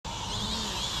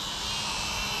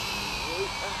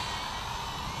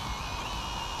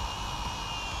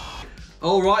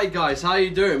Alright guys, how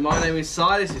you doing? My name is Si,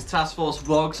 this is Task Force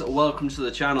Vlogs, welcome to the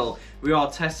channel. We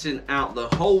are testing out the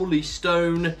Holy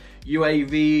Stone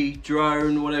UAV,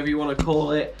 drone, whatever you want to call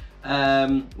it.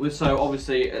 So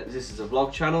obviously this is a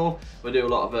vlog channel. We do a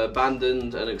lot of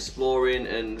abandoned and exploring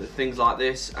and things like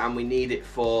this, and we need it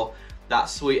for that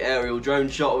sweet aerial drone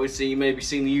shot. Obviously you may be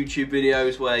seeing the YouTube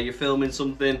videos where you're filming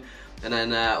something and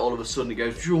then all of a sudden it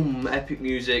goes zoom, epic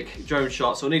music, drone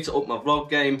shot. So I need to up my vlog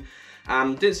game.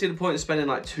 Didn't see the point of spending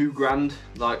like £2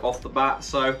 like off the bat,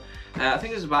 so I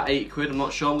think it's about 80 quid, I'm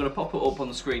not sure. I'm going to pop it up on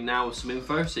the screen now with some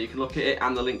info so you can look at it,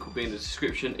 and the link will be in the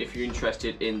description if you're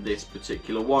interested in this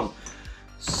particular one.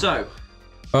 So,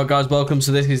 alright guys, welcome.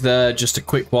 So this is just a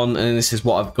quick one, and this is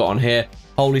what I've got on here.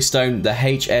 Holy Stone, the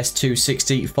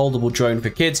HS260 foldable drone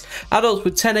for kids, adults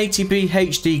with 1080p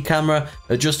HD camera,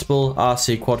 adjustable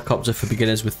RC quadcopter for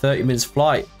beginners with 30 minutes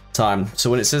flight time. So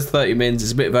when it says 30 minutes,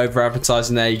 it's a bit of over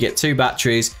advertising there. You get 2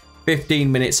 batteries, 15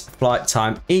 minutes flight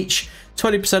time each,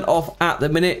 20% off at the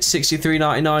minute,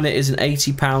 $63.99. It is an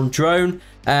 £80 drone,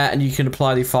 and you can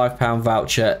apply the £5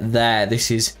 voucher there.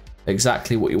 This is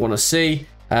exactly what you want to see,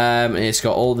 and it's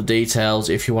got all the details.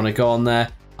 If you want to go on there,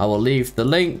 I will leave the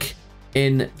link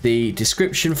in the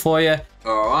description for you.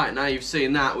 Alright, now you've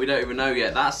seen that, we don't even know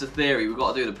yet. That's the theory, we've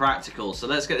got to do the practical. So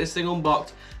let's get this thing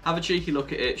unboxed, have a cheeky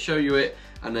look at it, show you it,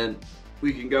 and then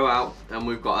we can go out, and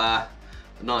we've got a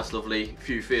nice lovely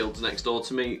few fields next door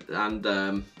to me,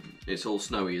 and it's all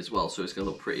snowy as well, so it's going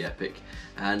to look pretty epic.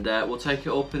 And we'll take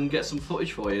it up and get some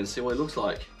footage for you and see what it looks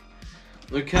like.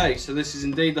 Okay, so this is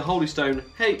indeed the Holy Stone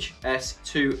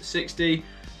HS260,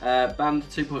 band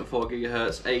 2.4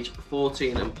 GHz, age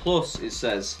 14 and plus, it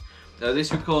says.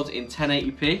 This records in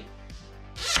 1080p.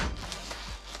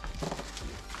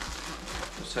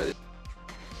 Let's take this.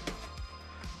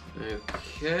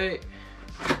 Okay,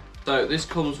 so this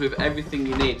comes with everything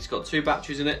you need. It's got 2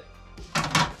 batteries in it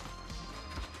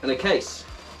and a case.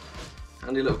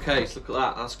 Handy little case, look at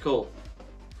that, that's cool.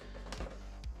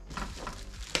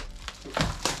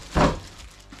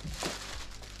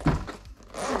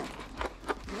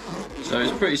 So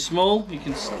it's pretty small, you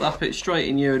can slap it straight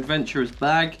in your adventurer's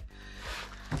bag.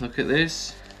 Look at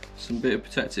this, some bit of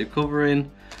protective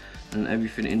covering, and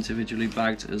everything individually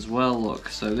bagged as well. Look,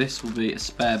 so this will be a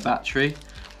spare battery,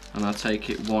 and I take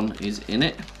it one is in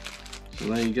it. So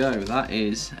there you go, that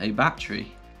is a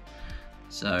battery.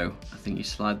 So I think you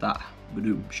slide that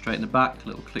straight in the back,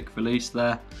 little click release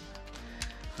there.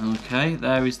 Okay,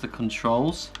 there is the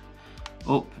controls.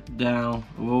 Up, down,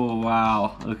 oh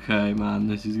wow, okay man,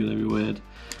 this is gonna be weird.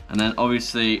 And then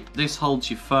obviously this holds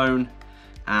your phone,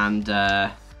 and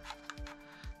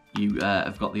you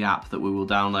have got the app that we will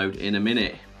download in a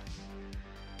minute.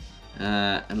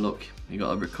 And look, you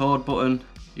got a record button,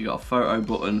 you got a photo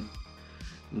button,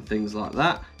 and things like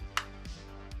that.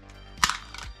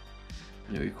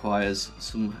 And it requires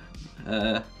some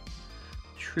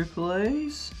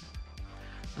AAAs.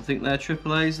 I think they're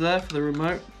AAAs there for the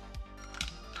remote.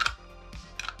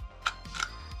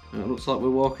 And it looks like we're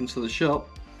walking to the shop.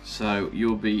 So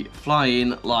you'll be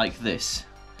flying like this.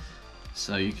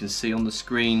 So you can see on the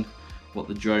screen what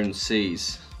the drone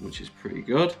sees, which is pretty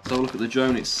good. So look at the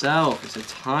drone itself, it's a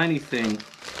tiny thing.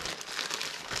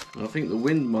 I think the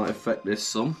wind might affect this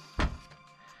some.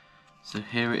 So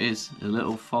here it is, a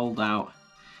little fold out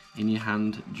in your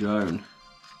hand drone.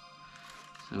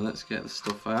 So let's get the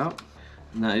stuff out.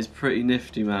 And that is pretty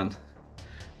nifty, man.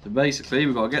 So basically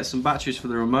we've got to get some batteries for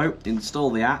the remote, install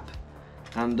the app,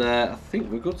 and I think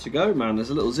we're good to go, man. There's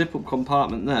a little zip up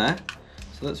compartment there.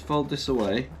 So let's fold this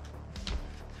away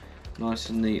nice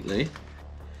and neatly.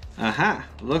 Aha,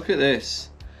 look at this.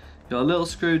 Got a little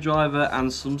screwdriver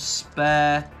and some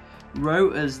spare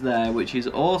rotors there, which is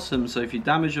awesome. So if you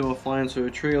damage them or fly into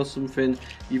a tree or something,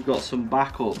 you've got some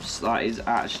backups. That is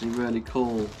actually really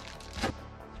cool.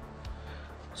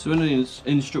 So in the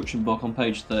instruction book on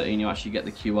page 13 you actually get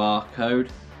the QR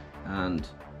code, and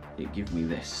it gives me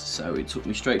this. So it took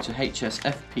me straight to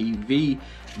HSFPV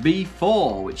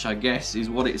V4, which I guess is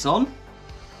what it's on.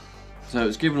 So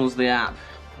it's given us the app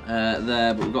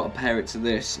there, but we've got to pair it to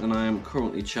this, and I am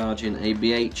currently charging a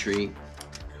battery.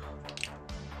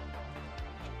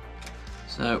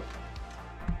 So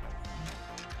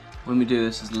when we do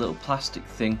this, there's a little plastic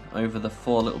thing over the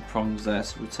 4 little prongs there,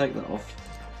 so we take that off,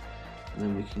 and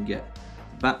then we can get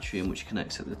the battery in, which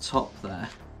connects at the top there.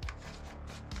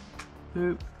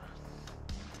 Boop.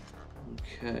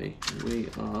 Okay, we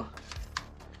are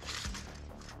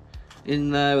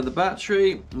in there with the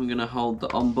battery. I'm going to hold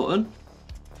the on button.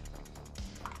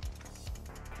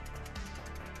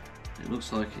 It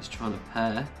looks like it's trying to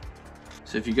pair.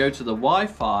 So if you go to the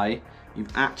Wi-Fi,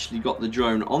 you've actually got the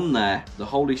drone on there, the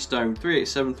Holy Stone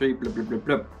 3873 blah blah blah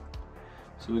blah.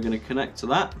 So we're going to connect to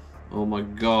that. Oh my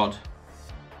god,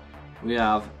 we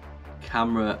have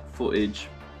camera footage.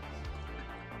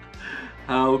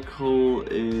 How cool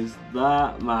is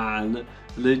that, man?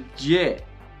 Legit.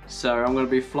 So I'm going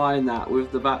to be flying that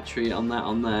with the battery on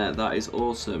there. That is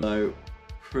awesome. So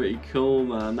pretty cool,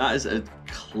 man. That is a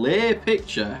clear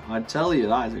picture. I tell you,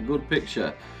 that is a good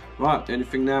picture. Right, the only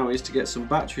thing now is to get some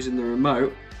batteries in the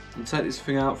remote and take this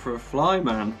thing out for a fly,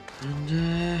 man.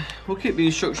 And we'll keep the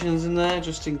instructions in there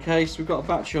just in case. We've got a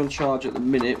battery on charge at the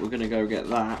minute. We're going to go get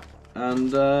that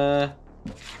and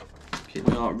keep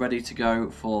it ready to go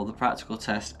for the practical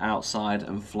test outside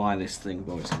and fly this thing,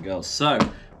 boys and girls. So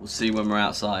we'll see when we're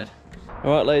outside.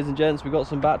 All right, ladies and gents, we've got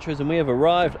some batteries and we have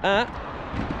arrived at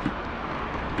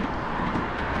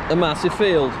a massive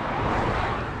field.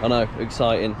 I know,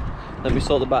 exciting. Let me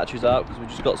sort the batteries out because we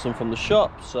just got some from the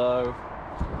shop, so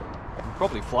I can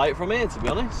probably fly it from here, to be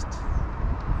honest.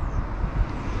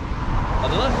 I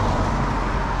don't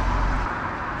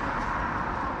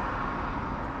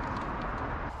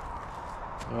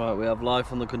know. Alright, we have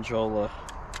life on the controller.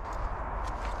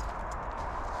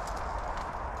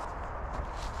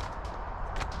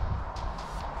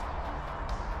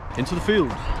 Into the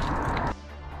field.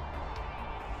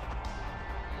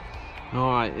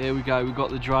 Alright, here we go, we've got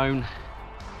the drone.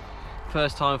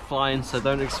 First time flying, so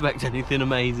don't expect anything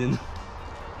amazing.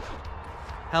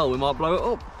 Hell, we might blow it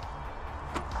up.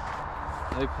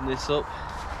 Open this up,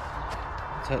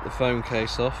 take the phone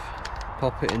case off,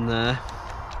 pop it in there.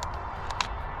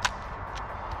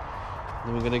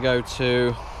 Then we're going to go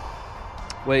to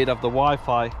where you'd have the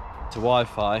Wi-Fi to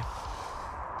Wi-Fi.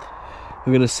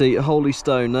 We're going to see a Holy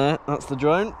Stone there, that's the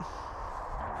drone.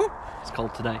 Whew, it's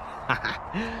cold today.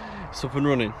 It's up and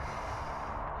running.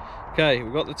 Okay,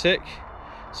 we've got the tick.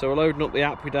 So we're loading up the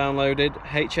app we downloaded,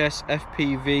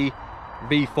 HS260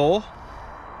 V4.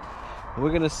 And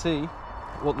we're going to see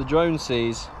what the drone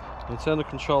sees. I'm going to turn the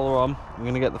controller on. We're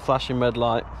going to get the flashing red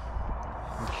light.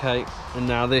 Okay, and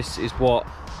now this is what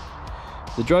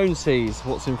the drone sees,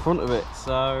 what's in front of it.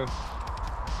 So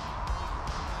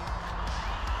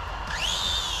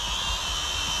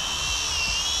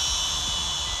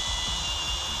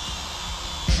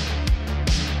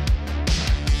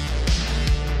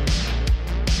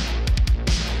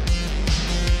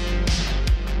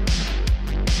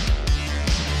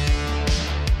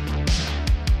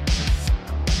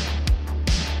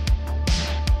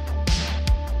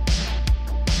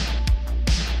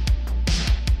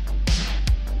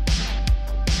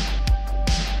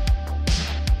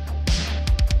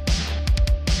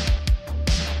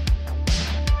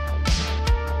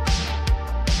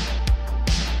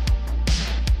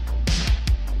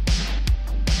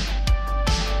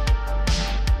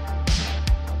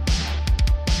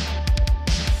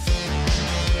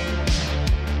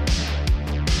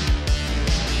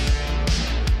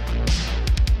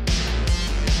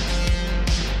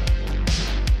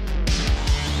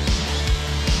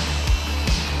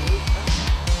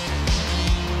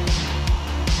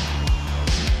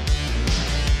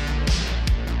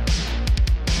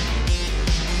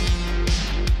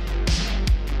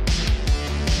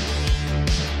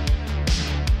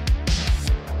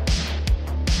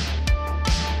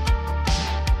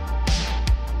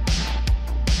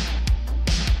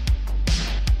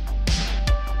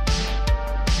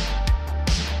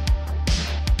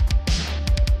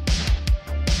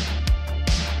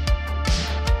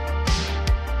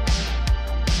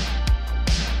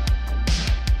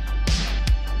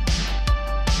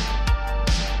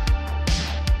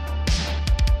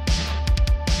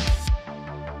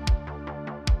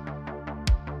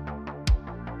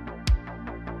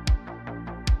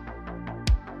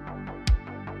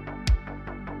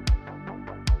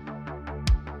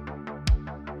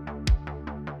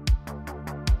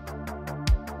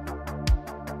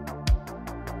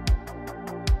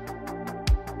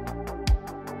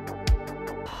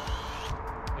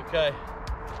okay,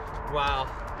 wow,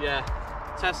 yeah,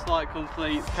 test flight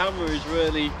complete. The camera is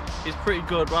pretty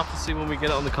good. We'll have to see when we get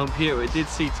it on the computer. It did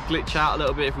seem to glitch out a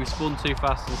little bit if we spun too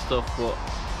fast and stuff, but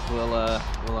we'll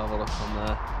have a look on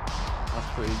there. That's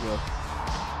pretty good.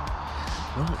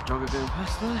 Right, jogger going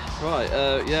past there. Right,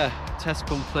 yeah, test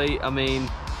complete. I mean,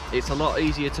 it's a lot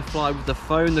easier to fly with the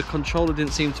phone. The controller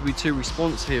didn't seem to be too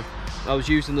responsive. I was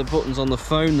using the buttons on the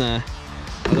phone there.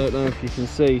 I don't know if you can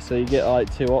see, so you get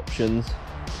like two options.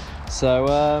 So, you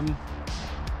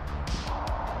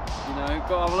know, got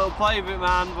to have a little play with it,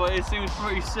 man, but it seems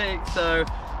pretty sick. So,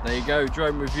 there you go,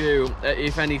 drone review.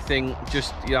 If anything,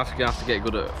 just you have to get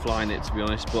good at flying it, to be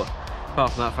honest. But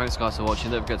Apart from that, thanks guys for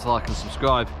watching. Don't forget to like and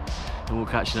subscribe, and we'll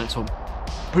catch you next one.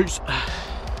 Peace.